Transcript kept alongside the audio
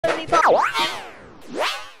Well,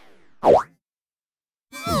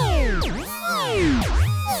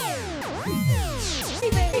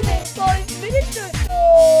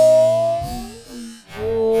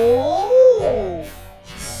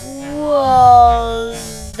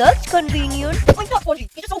 that's convenient.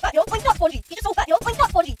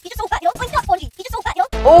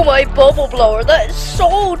 Oh, my bubble blower, that is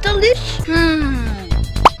so delicious.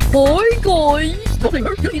 Hi guys.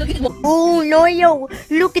 Oh no,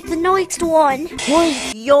 look at the next one.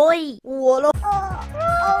 Yoy. What a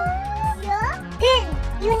Yeah? Hey,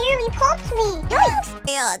 you nearly popped me.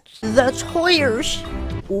 Yikes. That's hires.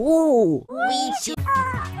 Ooh. We should.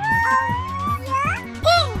 Yeah?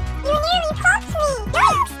 Hey, you nearly popped me.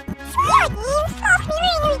 Yikes.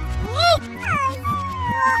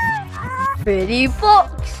 Pretty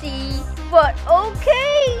boxy, but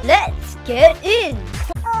okay. Let's get in.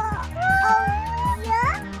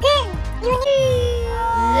 Yeah? Hey, you need.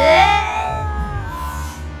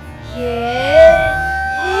 Let's get in.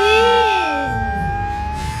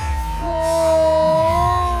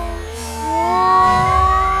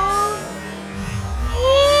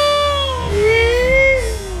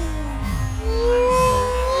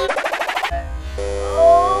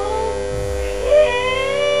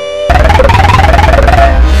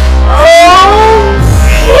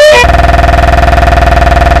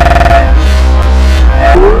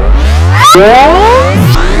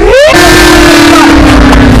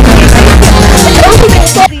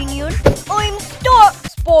 I'm stuck,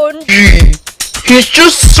 Sponge. He's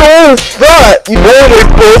just so fat! You want a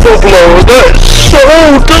bubble blower? That's so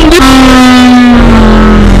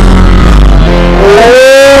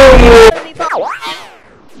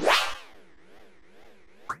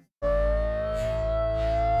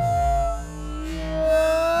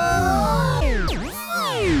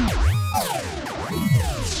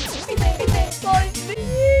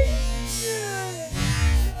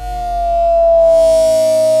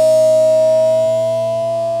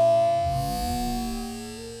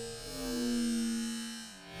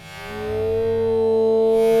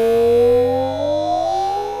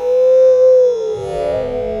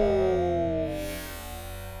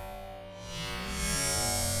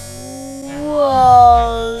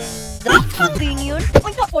Well, that's convenient. I'm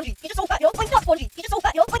not Spongy. He's just so fat, you know. I'm not Spongy. He's just so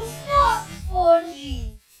fat, you know. I'm not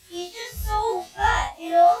Spongy. He's just so fat,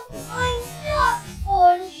 you know. I'm not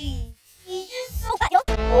Spongy. He's just so fat, you know.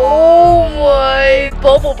 Oh my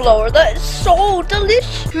bubble blower, that is so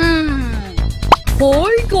delicious.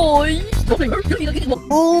 Hi guys. Oh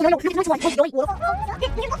no, look at the next one.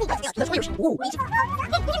 That's hires. Ooh.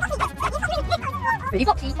 Pretty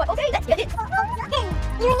boxy, but okay, let's get in.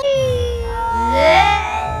 You need.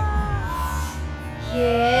 Let's get in.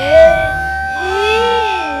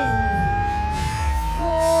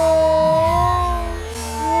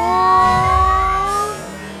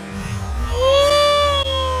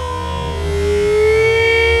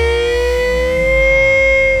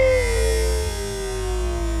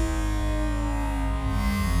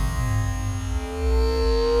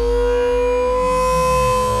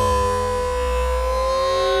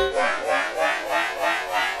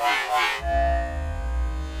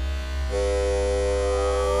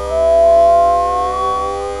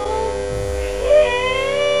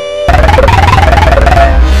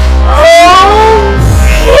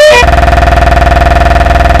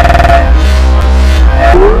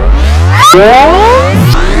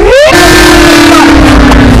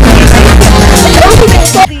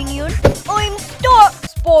 Convenient. I'm stuck,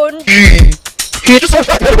 Sponge. He's just so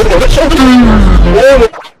fat! That's so delicious!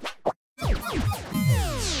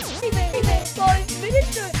 5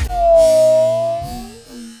 minutes ago.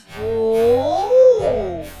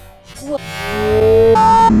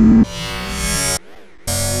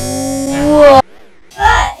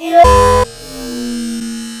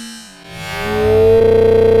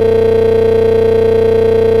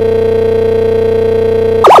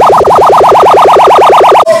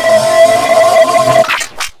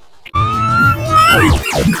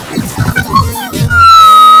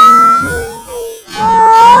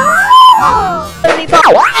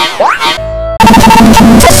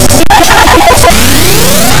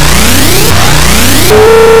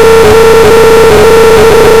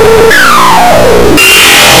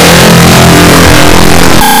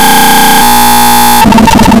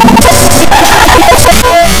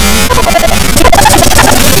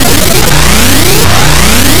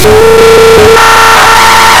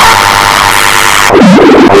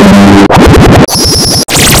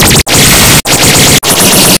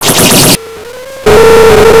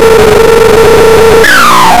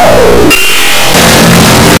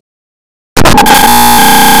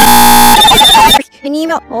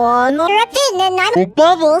 Repeat and I'm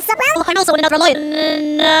bubbles around. I'm also another light.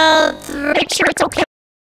 Make sure it's okay.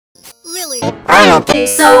 Really? I don't think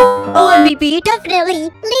so. OMBB, Definitely.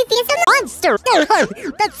 Leafy is a monster.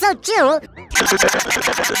 That's so cute.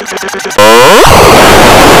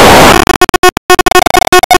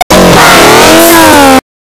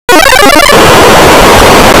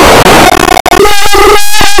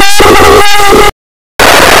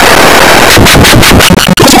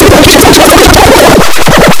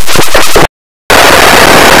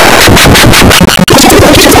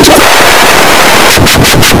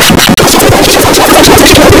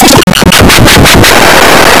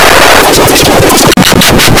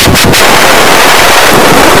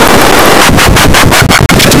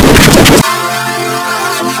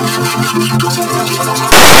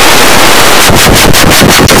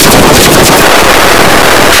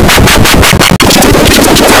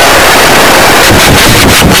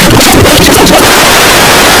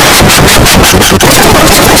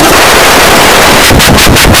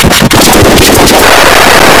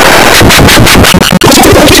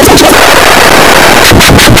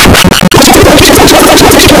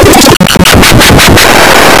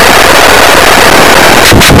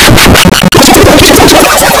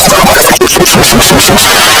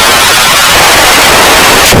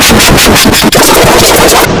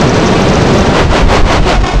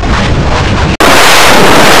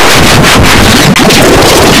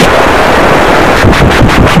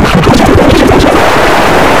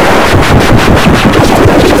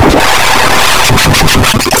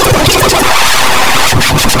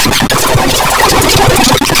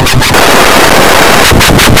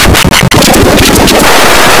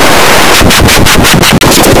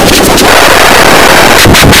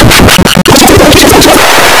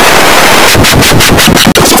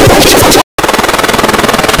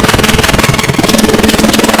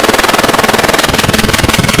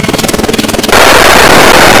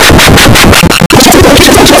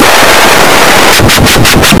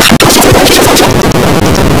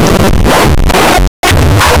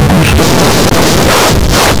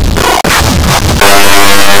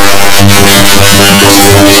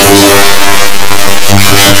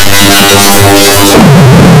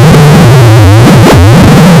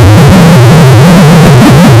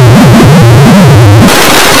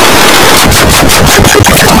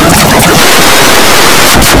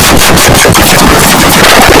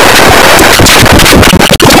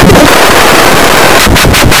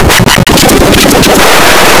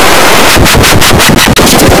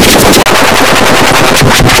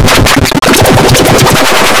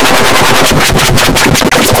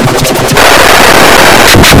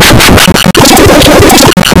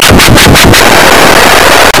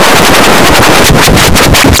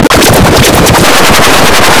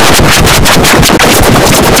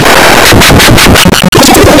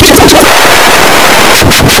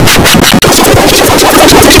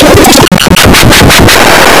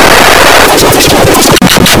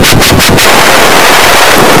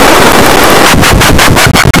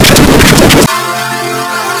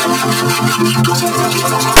 Thank you.